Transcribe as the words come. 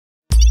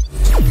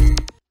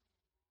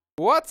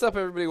What's up,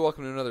 everybody?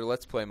 Welcome to another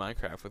Let's Play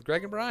Minecraft with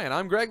Greg and Brian.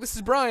 I'm Greg. This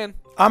is Brian.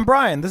 I'm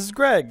Brian. This is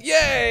Greg.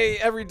 Yay!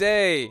 Every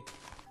day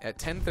at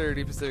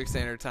 10:30 Pacific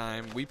Standard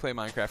Time, we play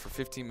Minecraft for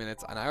 15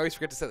 minutes, and I always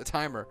forget to set the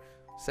timer.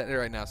 I'm setting it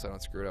right now so I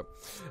don't screw it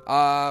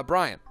up.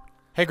 Brian.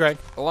 Hey, Greg.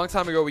 A long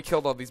time ago, we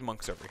killed all these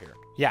monks over here.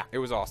 Yeah. It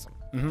was awesome.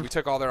 Mm-hmm. We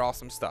took all their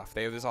awesome stuff.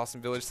 They have this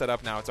awesome village set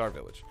up. Now it's our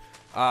village.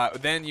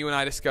 Then you and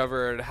I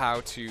discovered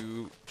how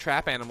to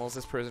trap animals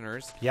as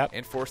prisoners. Yep.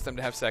 And force them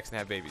to have sex and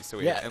have babies. So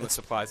we have endless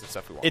supplies of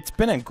stuff we want. It's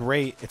been a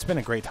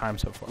great time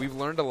so far. We've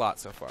learned a lot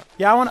so far.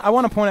 Yeah, I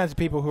want to point out to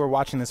people who are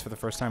watching this for the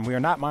first time, we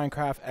are not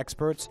Minecraft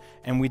experts,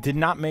 and we did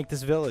not make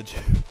this village.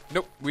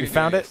 Nope. We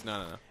found it.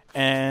 No.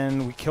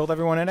 And we killed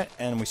everyone in it,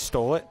 and we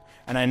stole it.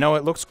 And I know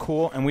it looks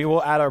cool, and we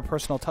will add our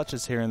personal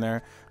touches here and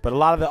there. But a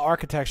lot of the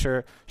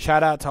architecture,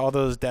 shout out to all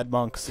those dead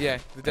monks. Yeah,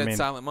 the dead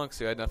silent monks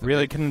who had nothing.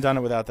 Really couldn't have done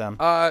it without them.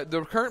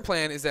 The current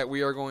plan is that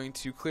we are going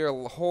to clear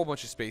a whole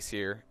bunch of space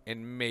here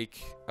and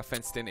make a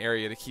fenced-in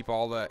area to keep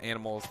all the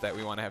animals that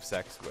we want to have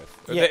sex with.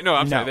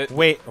 Yeah, sorry.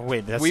 Wait.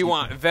 We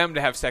want them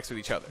to have sex with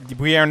each other.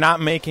 We are not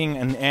making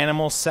an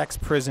animal sex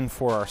prison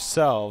for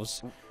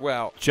ourselves.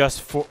 Well,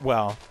 just for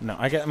no.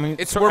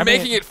 We're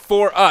making it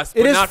for us.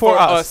 But not for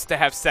us to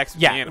have sex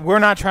with the animals. We're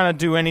not trying to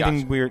do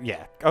anything weird.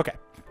 Yeah. Okay.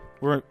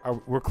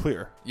 We're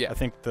clear. Yeah. I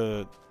think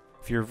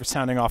if you're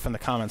sounding off in the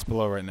comments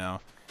below right now,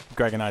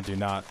 Greg and I do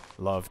not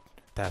love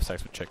to have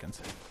sex with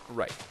chickens.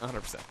 Right.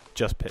 100%.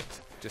 Just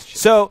pigs. Just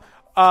chickens. So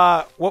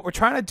what we're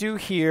trying to do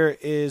here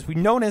is we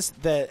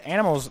noticed that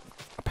animals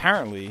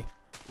apparently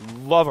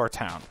love our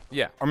town.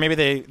 Yeah. Or maybe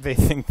they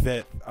think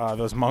that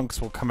those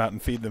monks will come out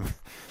and feed them.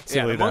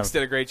 Yeah, the monks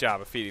did a great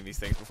job of feeding these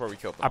things before we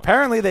killed them.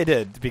 Apparently they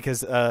did, because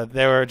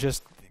they were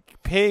just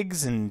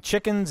pigs and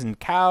chickens and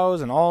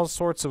cows and all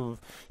sorts of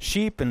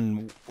sheep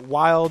and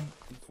wild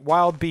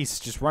beasts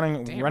just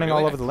running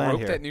all over the land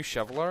here. That new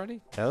shovel already?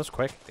 Yeah, that was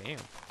quick. Damn.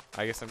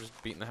 I guess I'm just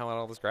beating the hell out of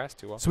all this grass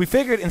too well. So we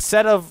figured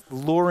instead of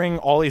luring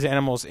all these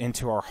animals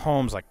into our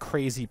homes like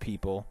crazy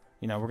people,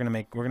 we're gonna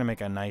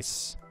make a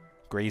nice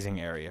grazing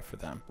area for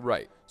them.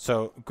 Right.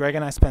 So Greg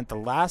and I spent the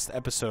last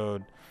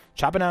episode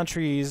chopping down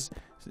trees,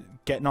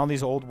 getting all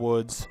these old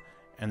woods,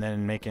 and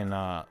then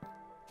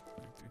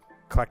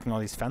collecting all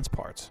these fence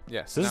parts.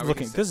 Yes. So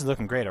this is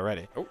looking great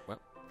already. Oh, well.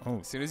 Oh.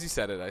 As soon as you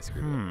said it, I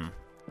screwed it up.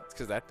 It's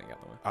because that thing got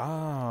in the way.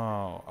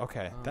 Oh,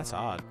 okay. That's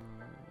odd.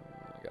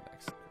 I got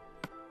next.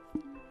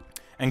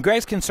 And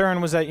Greg's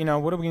concern was that,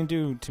 what are we going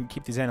to do to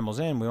keep these animals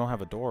in? We don't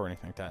have a door or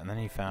anything like that. And then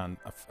he found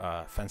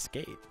a fenced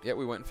gate. Yeah,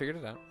 we went and figured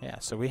it out. Yeah,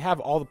 so we have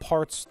all the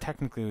parts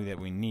technically that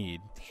we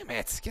need. Damn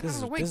it. Get out of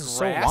the way, This is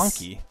so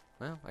wonky.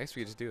 Well, I guess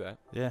we could just do that.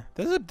 Yeah.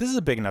 This is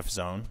a big enough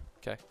zone.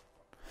 Okay.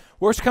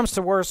 Worst comes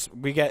to worst,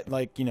 we get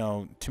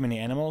too many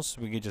animals.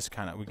 We could just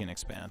we can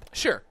expand.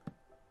 Sure.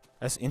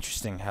 That's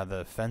interesting how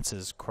the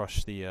fences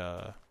crush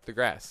the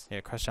grass.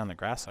 Yeah, crush down the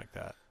grass like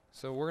that.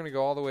 So we're gonna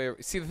go all the way.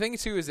 See, the thing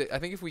too is that I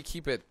think if we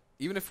keep it,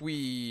 even if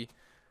when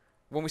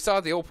we saw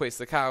at the old place,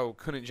 the cow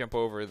couldn't jump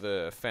over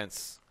the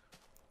fence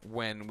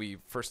when we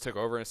first took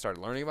over and started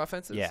learning about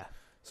fences. Yeah.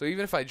 So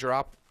even if I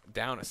drop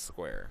down a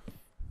square,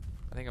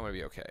 I think I'm gonna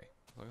be okay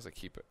as long as I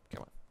keep it.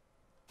 Come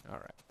on. All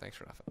right. Thanks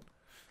for nothing.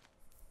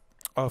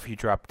 Oh, if you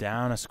drop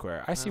down a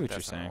square. I see what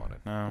you're saying.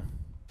 No.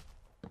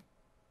 We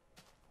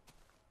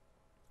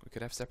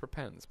could have separate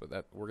pens,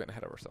 but we're getting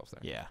ahead of ourselves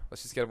there. Yeah.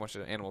 Let's just get a bunch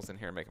of animals in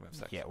here and make them have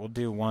sex. Yeah, we'll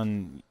do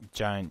one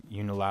giant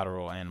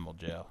unilateral animal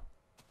jail.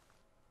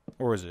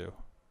 Or a zoo.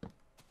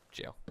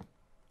 Jail.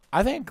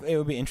 I think it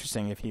would be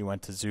interesting if he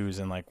went to zoos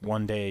and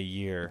one day a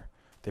year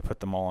they put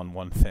them all on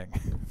one thing.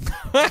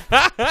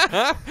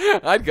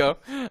 I'd go.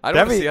 I'd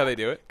want to see how they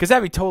do it. Because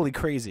that'd be totally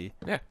crazy.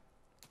 Yeah.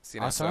 See,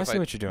 I see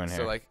what you're doing here.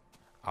 So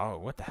oh,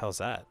 what the hell's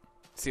that?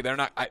 See, they're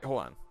not.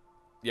 Hold on.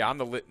 Yeah, I'm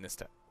the litness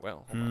test.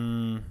 Well, hold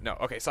on. No,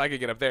 okay, so I could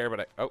get up there,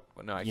 but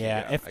no, I can't.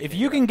 Yeah, if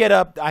you can get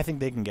up, I think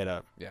they can get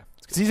up. Yeah.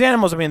 Because these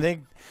animals,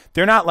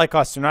 they're not like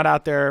us. They're not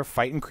out there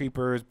fighting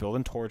creepers,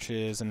 building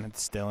torches, and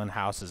stealing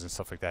houses and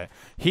stuff like that.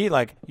 You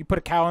put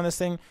a cow on this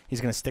thing,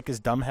 he's gonna stick his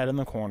dumb head in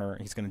the corner.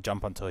 He's gonna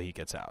jump until he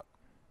gets out.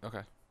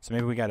 Okay. So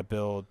maybe we got to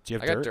build. Do you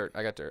have dirt?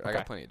 I got dirt. Okay. I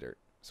got plenty of dirt.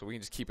 So we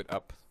can just keep it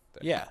up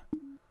there. Yeah.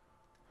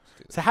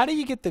 So how do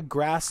you get the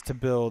grass to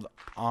build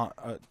on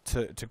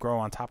to grow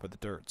on top of the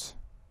dirts?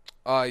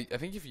 I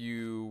think if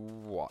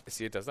you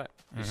see, it does that.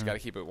 You just got to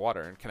keep it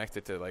water and connect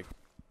it to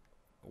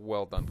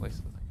well done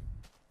places.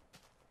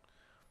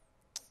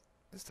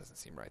 This doesn't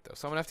seem right though.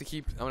 So I'm gonna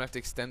have to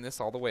extend this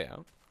all the way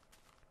out.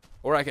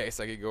 Or I guess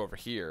I could go over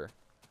here.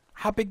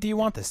 How big do you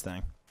want this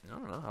thing? I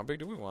don't know. How big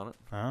do we want it?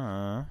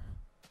 I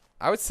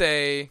would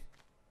say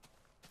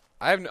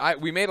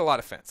we made a lot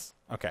of fence.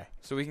 Okay.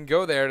 So we can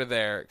go there to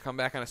there, come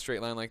back on a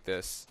straight line like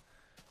this,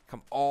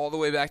 come all the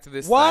way back to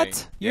this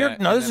What? thing.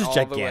 No, this is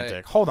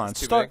gigantic. Hold on.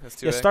 Start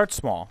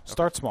small. Okay.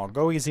 Start small.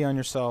 Go easy on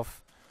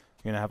yourself.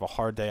 You're going to have a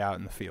hard day out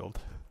in the field.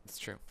 That's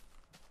true.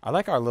 I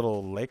like our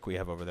little lake we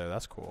have over there.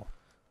 That's cool.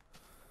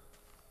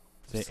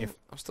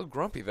 I'm still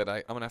grumpy that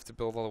I'm going to have to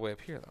build all the way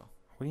up here, though.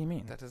 What do you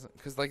mean? That doesn't,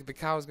 because the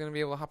cow is going to be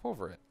able to hop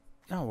over it.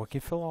 No, we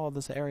can fill all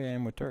this area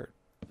in with dirt.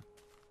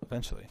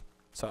 Eventually.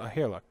 So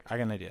here, look. I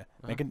got an idea.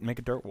 Make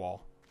a dirt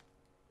wall.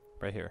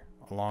 Right here,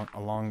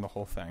 along the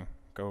whole thing.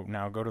 Go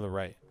to the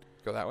right.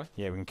 Go that way?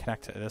 Yeah, we can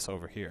connect to this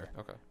over here.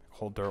 Okay.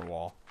 Whole dirt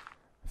wall.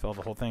 Fill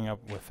the whole thing up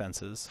with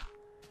fences.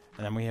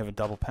 And then we have a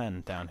double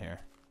pen down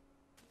here.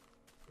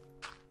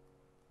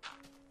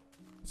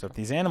 So if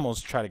these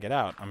animals try to get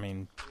out, I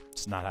mean,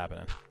 it's not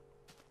happening.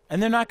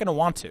 And they're not going to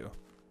want to.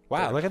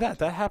 Wow, look at that.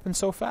 That happened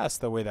so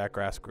fast, the way that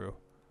grass grew.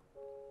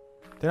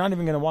 They're not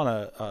even going to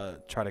want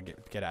to try to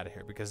get out of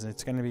here because this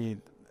is going to be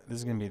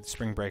the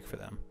spring break for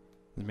them.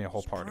 There's going to be a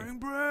whole party. Spring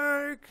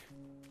break!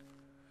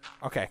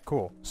 Okay,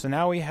 cool. So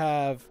now we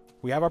have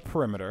our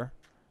perimeter.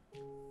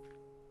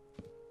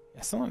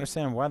 I still don't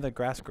understand why the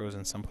grass grows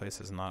in some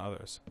places and not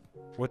others.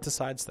 What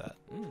decides that?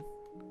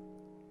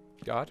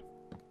 God.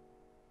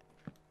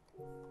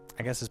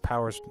 I guess his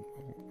powers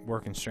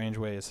work in strange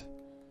ways.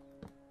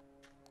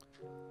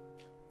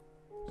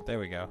 There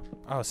we go.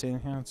 Oh, see,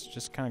 it's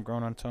just kind of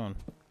growing on its own.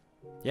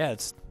 Yeah,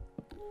 it's...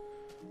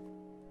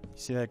 You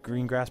see that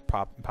green grass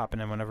popping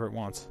in whenever it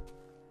wants.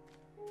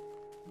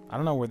 I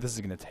don't know where this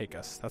is going to take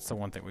us. That's the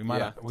one thing. We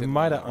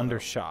might have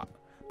undershot.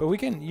 But you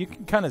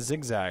can kind of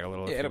zigzag a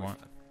little if you want.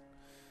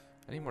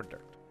 I need more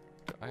dirt.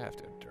 I have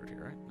to have dirt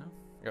here, right? No?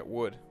 I got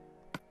wood.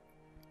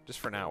 Just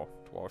for now,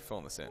 while we're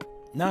filling this in.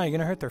 No, you're going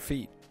to hurt their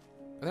feet.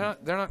 They're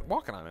not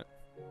walking on it.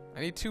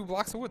 I need 2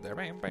 blocks of wood there.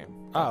 Bam,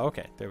 bam. Oh,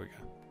 okay. There we go.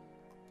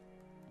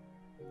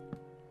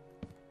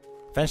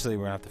 Eventually,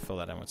 we're gonna have to fill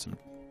that in with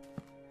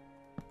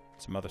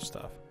some other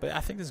stuff. But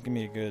I think this is gonna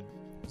be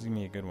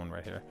a good one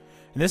right here.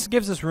 And this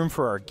gives us room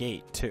for our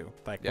gate too.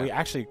 Like we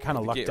actually kind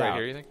of lucked out. Right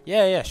here, you think?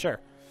 Yeah, sure.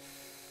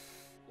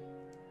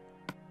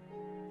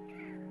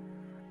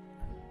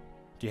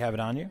 Do you have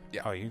it on you?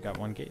 Yeah. Oh, you got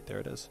one gate. There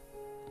it is.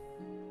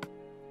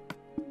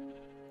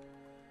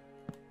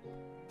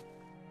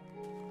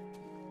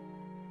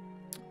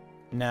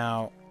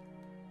 Now,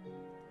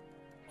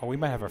 we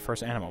might have our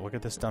first animal. Look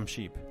at this dumb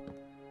sheep.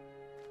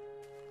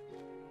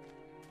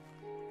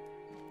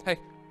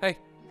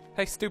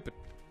 Hey, stupid.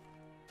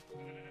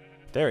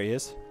 There he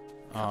is.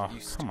 Oh,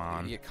 come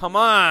on. Idiot. Come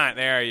on.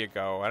 There you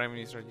go. I didn't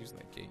even start using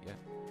that gate yet.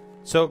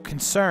 So,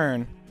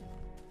 concern.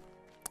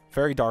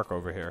 Very dark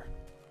over here.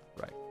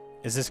 Right.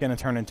 Is this going to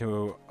turn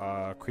into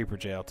a creeper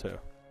jail, too?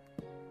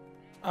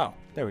 Oh,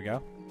 there we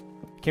go.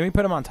 Can we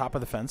put him on top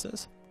of the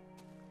fences?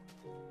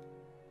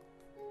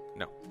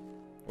 No.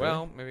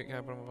 Well, maybe can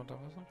I put him on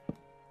top of this one?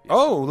 Yes.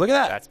 Oh, look at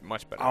that. That's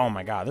much better. Oh,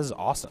 my God. This is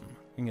awesome.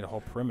 We can get a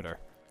whole perimeter.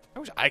 I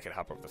wish I could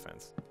hop over the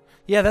fence.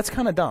 Yeah, that's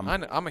kind of dumb.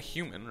 I'm a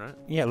human, right?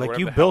 Yeah, like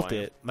you built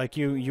it. Like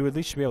you at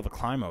least should be able to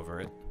climb over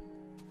it.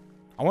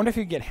 I wonder if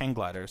you get hang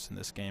gliders in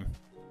this game.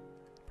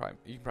 Probably.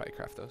 You can probably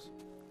craft those.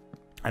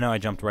 I know I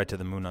jumped right to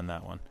the moon on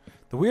that one.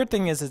 The weird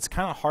thing is it's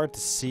kind of hard to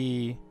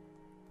see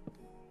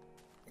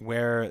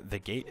where the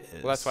gate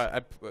is. Well, that's why I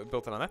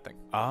built it on that thing.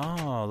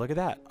 Oh, look at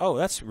that. Oh,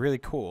 that's really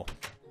cool.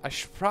 I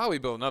should probably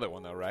build another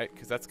one, though, right?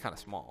 Because that's kind of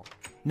small.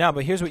 No,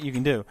 but here's what you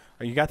can do.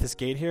 You got this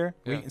gate here.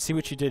 Yeah. See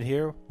what you did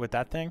here with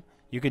that thing?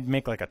 You could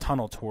make like a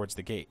tunnel towards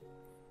the gate.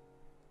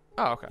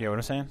 Oh, okay. You know what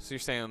I'm saying? So you're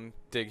saying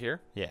dig here?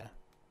 Yeah.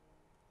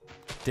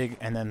 Dig,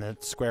 and then the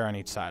square on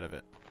each side of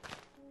it.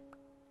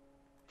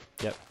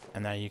 Yep.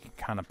 And then you can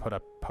kind of put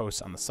up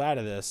posts on the side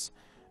of this,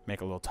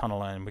 make a little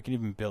tunnel in. We can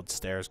even build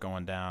stairs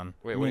going down.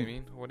 Wait, what do you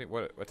mean?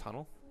 What a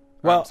tunnel?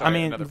 Well, sorry, I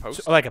mean, another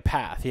post? like a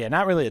path. Yeah,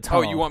 not really a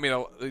tunnel. Oh, you want me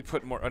to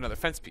put another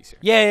fence piece here?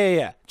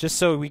 Yeah. Just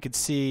so we could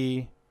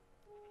see.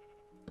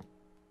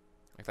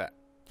 Like that?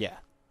 Yeah.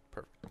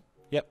 Perfect.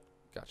 Yep.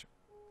 Gotcha.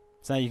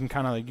 So now you can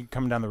kind of, you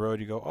come down the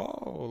road, you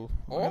go,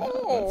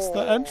 that's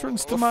the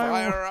entrance to my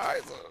fire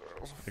eyes.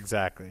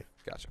 Exactly.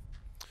 Gotcha.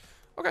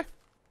 Okay.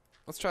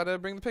 Let's try to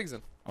bring the pigs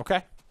in.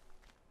 Okay.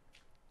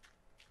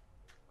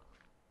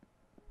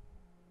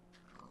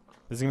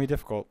 This is going to be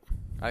difficult.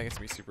 I think it's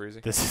going to be super easy.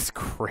 This is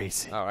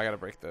crazy. Oh, I got to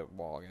break the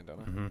wall again, don't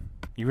I? Mm-hmm.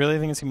 You really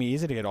think it's going to be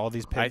easy to get all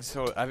these pigs?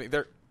 I think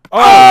they're...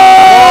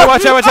 Oh!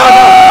 Watch out!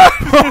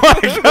 Oh, my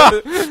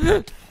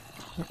God!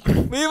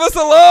 Leave us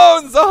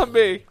alone,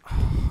 zombie!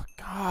 Oh,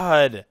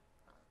 God.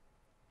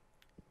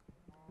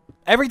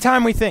 Every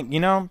time we think,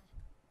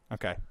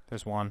 Okay,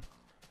 there's one.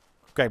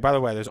 Okay, by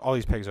the way, there's all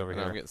these pigs over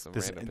here. I'm getting some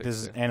this random pigs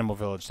is too. Animal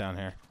Village down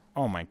here.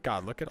 Oh, my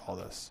God, look at all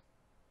this.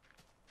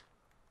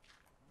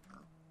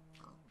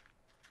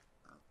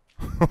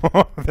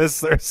 There's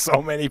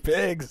so many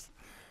pigs.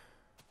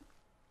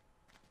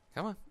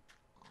 Come on.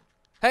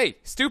 Hey,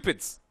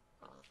 stupids!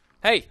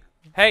 Hey!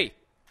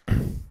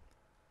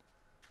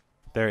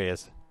 There he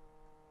is.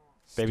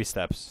 Baby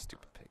steps.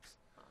 Stupid pigs.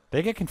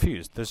 They get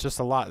confused. There's just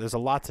a lot. There's a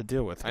lot to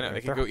deal with. I know.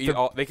 They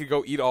could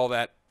go eat all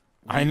that.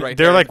 Right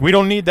they're there. like, we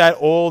don't need that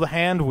old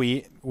hand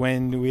wheat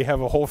when we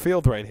have a whole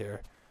field right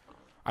here.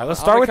 All right, let's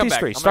start with these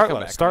three. Start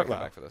low. Start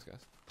low. For those guys.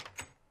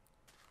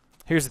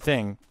 Here's the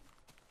thing.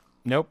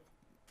 Nope.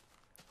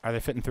 Are they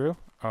fitting through?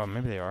 Oh,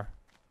 maybe they are.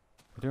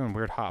 They're doing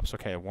weird hops.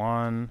 Okay,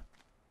 one.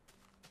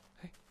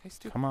 Hey,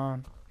 stupid. Come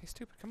on. Hey,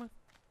 stupid. Come on.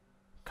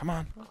 Come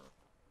on.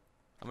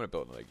 I'm gonna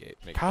build another gate.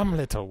 Come,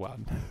 little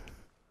one.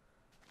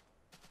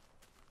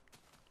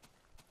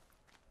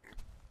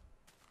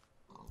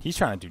 He's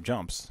trying to do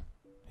jumps.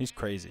 He's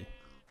crazy.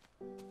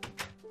 Oh,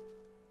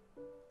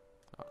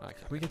 I Can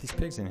can't. we get these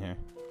pigs in here?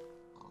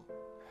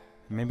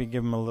 Maybe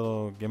give him a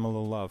little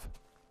love.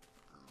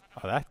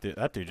 Oh,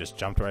 that dude just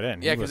jumped right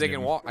in. Yeah, because they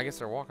can walk. I guess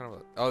they're walking over.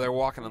 Oh, they're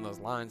walking on those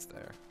lines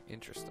there.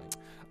 Interesting.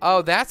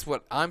 Oh, that's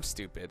what I'm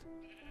stupid.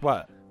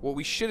 What? What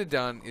we should have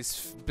done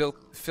is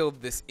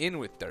filled this in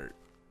with dirt.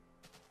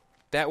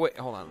 That way,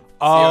 hold on.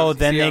 Oh,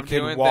 then they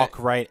could walk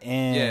right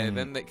in. Yeah,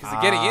 then because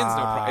the getting in's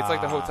no problem. It's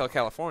like the Hotel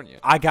California.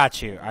 I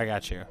got you.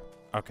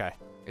 Okay.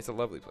 It's a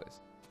lovely place.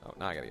 Oh,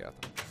 now I gotta get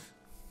out there.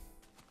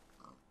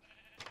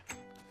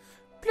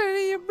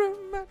 Plenty of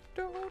room at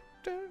the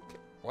hotel.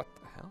 What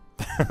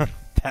the hell?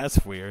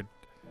 That's weird.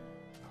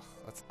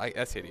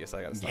 That's hideous.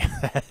 I gotta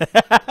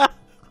stop.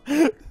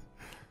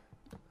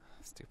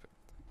 Stupid.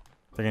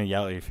 They're gonna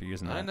yell at you for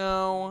using that. I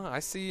know. I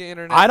see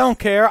internet. I don't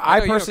care. I I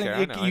know you don't personally, care.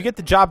 I know. you get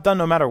the job done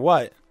no matter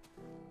what.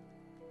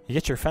 You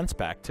get your fence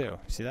back too.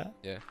 See that?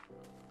 Yeah.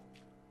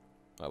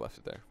 I left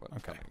it there. But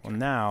Okay. Well,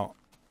 now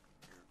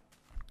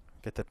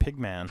get the pig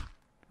man.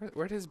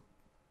 Where'd his?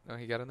 Oh,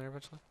 he got in there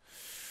eventually.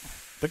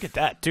 Look at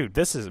that, dude.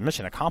 This is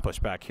mission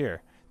accomplished back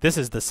here. This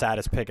is the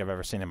saddest pig I've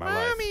ever seen in my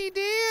life. Mommy,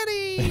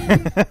 Daddy,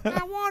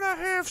 I want to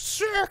have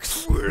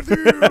sex with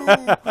you.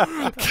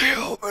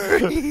 Kill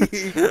me.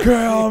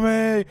 Kill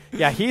me.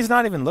 Yeah, he's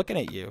not even looking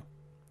at you.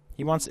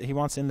 He wants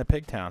in the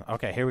pig town.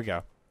 Okay, here we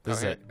go. This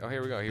is it. Oh,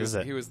 here we go. He's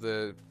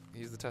the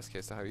test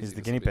case to how easy He's the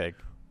this guinea will be. pig.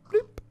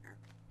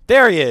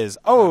 There he is.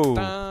 Oh,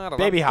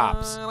 baby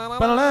hops. Got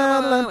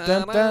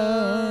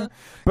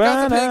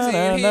the pigs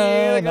in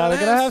here. Now they're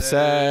gonna have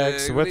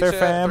sex with their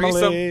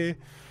family.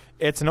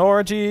 It's an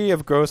orgy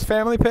of gross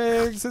family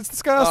pigs. It's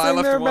disgusting.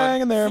 left They're one.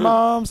 banging their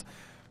moms.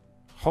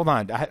 Hold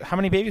on. How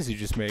many babies did you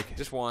just make?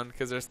 Just one,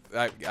 because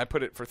I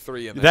put it for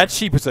 3 in there. That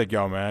sheep was like,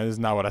 yo, man, this is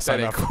not what I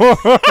signed up ain't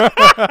for.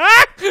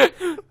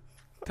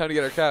 Time to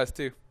get our cows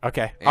too.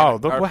 Okay. And Oh,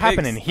 look our what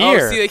happened in pigs.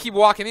 here. Oh, see, they keep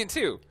walking in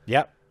too.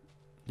 Yep.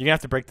 You're gonna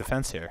have to break the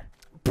fence here.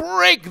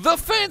 Break the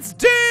fence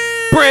down.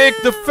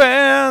 Break the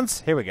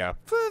fence. Here we go.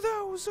 For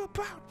those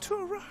about to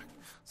rock,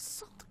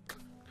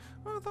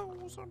 for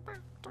those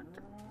about to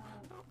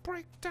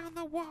break down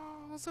the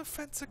walls of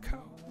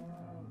Fensico.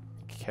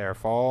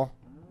 Careful.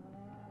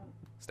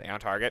 Stay on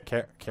target.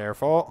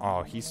 Careful.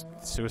 Oh, he's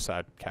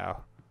suicide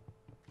cow.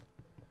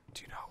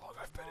 Do you know how long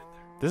I've been in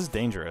there? This is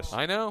dangerous.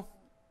 I know.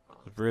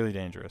 It's really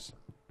dangerous.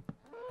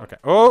 Okay.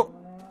 Oh.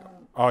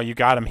 Oh, you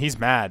got him. He's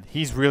mad.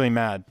 He's really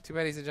mad. Too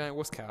bad he's a giant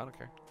wuss cow. I don't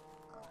care.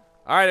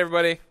 All right,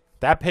 everybody.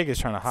 That pig is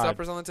trying to hide.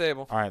 Supper's on the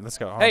table. All right, let's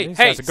go. Oh, Hey, these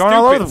hey, guys are going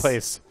all over the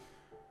stupids. place.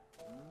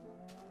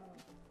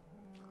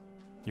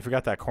 You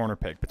forgot that corner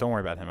pig, but don't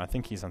worry about him. I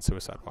think he's on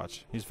suicide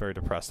watch. He's very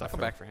depressed. I'll come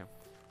back for him.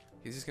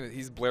 He's just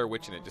he's Blair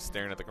Witching it, just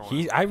staring at the corner.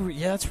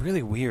 Yeah, that's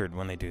really weird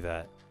when they do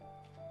that.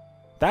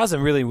 That was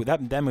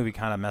that movie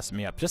kind of messed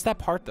me up. Just that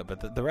part though,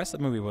 but the rest of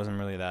the movie wasn't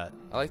really that.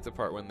 I like the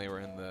part when they were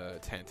in the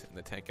tent, and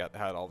the tent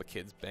had all the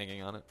kids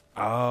banging on it.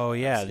 Oh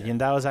yeah, That's it. and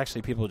that was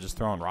actually people just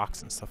throwing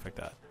rocks and stuff like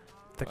that.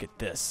 Look at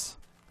this.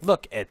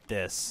 Look at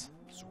this.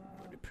 So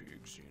many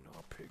pigs in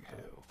our pig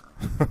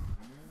hell.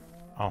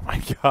 Oh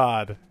my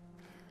god.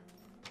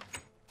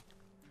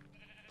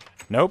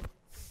 Nope.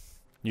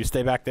 You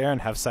stay back there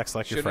and have sex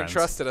like your Shouldn't have friends.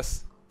 trusted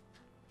us.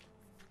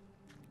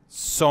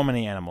 So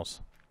many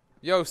animals.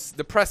 Yo,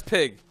 the pressed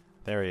pig.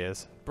 There he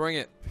is. Bring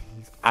it.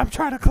 I'm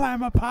trying to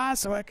climb up high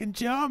so I can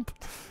jump.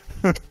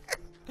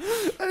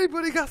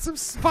 Anybody got some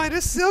spider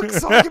silk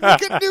so I can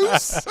make a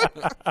noose?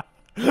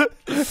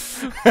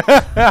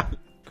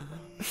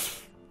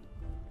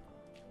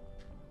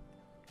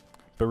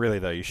 But really,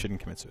 though, you shouldn't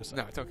commit suicide.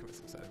 No, don't commit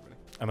suicide, everybody.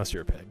 Unless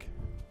you're a pig.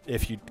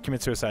 If you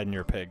commit suicide and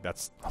you're a pig,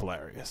 that's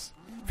hilarious.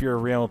 If you're a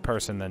real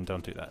person, then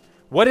don't do that.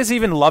 What is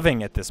even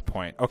loving at this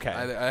point? Okay.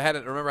 I had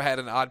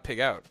an odd pig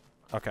out.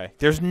 Okay.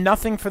 There's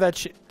nothing for that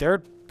shit.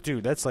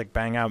 Dude, that's like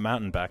Bang Out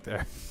Mountain back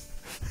there.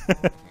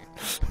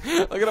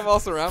 Look at them all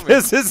surround me.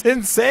 This is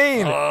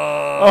insane.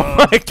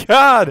 Oh my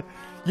god.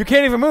 You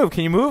can't even move.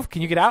 Can you move?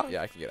 Can you get out?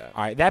 Yeah, I can get out.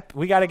 All right,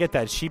 we got to get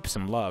that sheep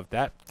some love.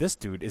 This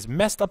dude is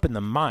messed up in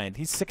the mind.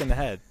 He's sick in the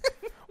head.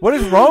 What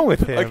is wrong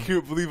with him? I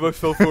can't believe I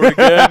fell for it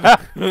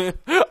again.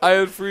 I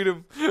had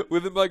freedom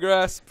within my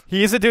grasp.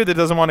 He's a dude that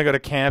doesn't want to go to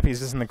camp. He's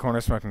just in the corner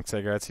smoking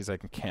cigarettes. He's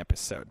like, camp is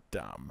so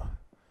dumb.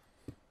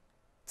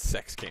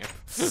 Sex camp.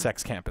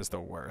 Sex camp is the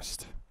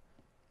worst.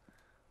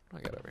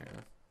 What do I got over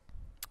here?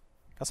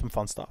 Got some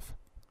fun stuff.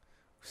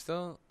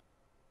 Still.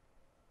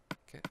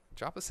 Okay,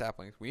 drop the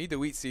saplings. We need the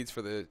wheat seeds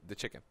for the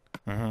chicken.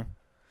 Mm-hmm.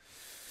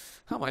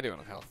 How am I doing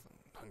on health and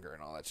hunger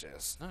and all that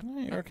jazz? Not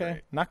Okay.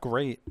 great. Not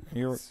great.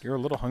 You're a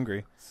little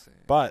hungry. Let's see.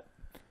 But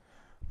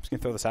I'm just going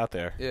to throw this out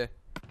there. Yeah.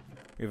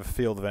 We have a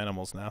field of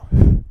animals now.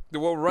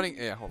 Well, we're running.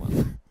 Yeah, hold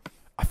on.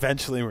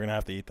 Eventually, we're going to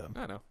have to eat them.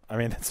 I know. I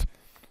mean,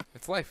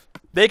 It's life.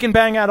 they can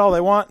bang out all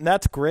they want, and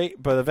that's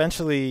great, but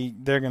eventually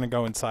they're going to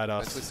go inside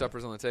us. Eventually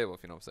supper's on the table,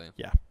 if you know what I'm saying.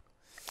 Yeah.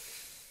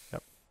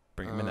 Yep.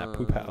 Bring them in that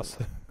poop house.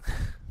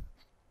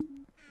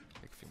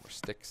 Make a few more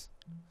sticks.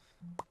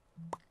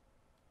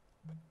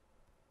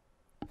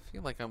 I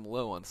feel like I'm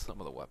low on some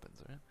of the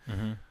weapons, right?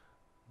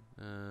 Mm-hmm.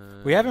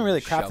 We haven't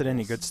really crafted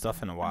any shovels. good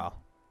stuff in a while.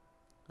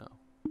 I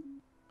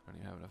don't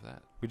even have enough of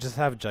that. We just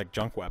have like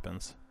junk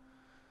weapons.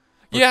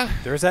 Look, Yeah.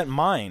 There's that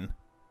mine.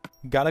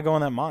 You gotta go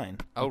in that mine.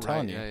 Oh, I'm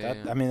telling right. you. Yeah,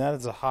 I mean, that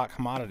is a hot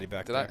commodity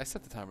back Did there. I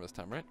set the timer this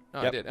time, right?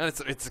 No, Yep. I did. And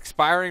it's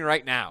expiring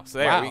right now. So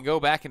there, Wow. we can go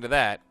back into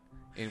that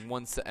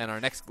and our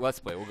next Let's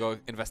Play, we'll go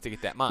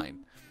investigate that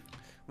mine.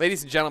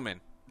 Ladies and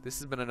gentlemen, this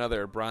has been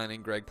another Brian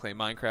and Greg play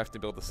Minecraft to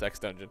build a sex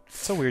dungeon. It's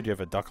so weird you have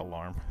a duck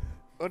alarm.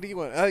 What do you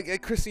want?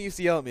 Kristen used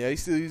to yell at me. I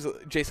used to use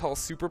Jace Hall's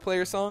Super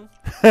Player song.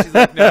 She's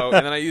like, no.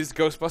 And then I used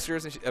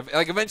Ghostbusters.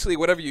 And eventually,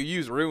 whatever you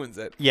use ruins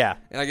it. Yeah.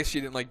 And I guess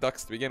she didn't like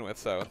ducks to begin with,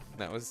 so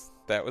that was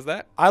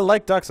that. I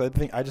like ducks. I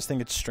just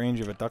think it's strange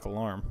you have a duck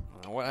alarm.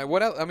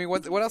 What else? I mean,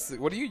 what else?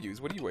 What do you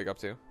use? What do you wake up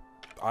to?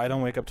 I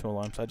don't wake up to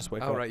alarms. I just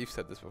wake up. Oh, right. You've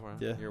said this before.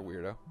 Yeah. You're a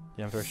weirdo.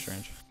 Yeah, I'm very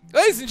strange.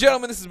 Ladies and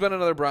gentlemen, this has been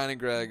another Brian and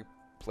Greg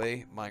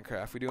play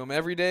Minecraft. We do them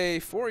every day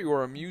for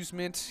your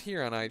amusement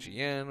here on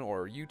IGN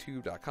or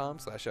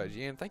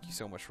youtube.com/IGN. Thank you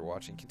so much for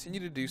watching. Continue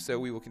to do so.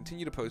 We will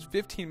continue to post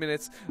 15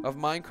 minutes of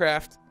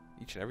Minecraft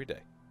each and every day.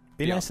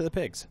 Be nice to the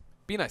pigs.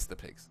 Be nice to the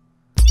pigs.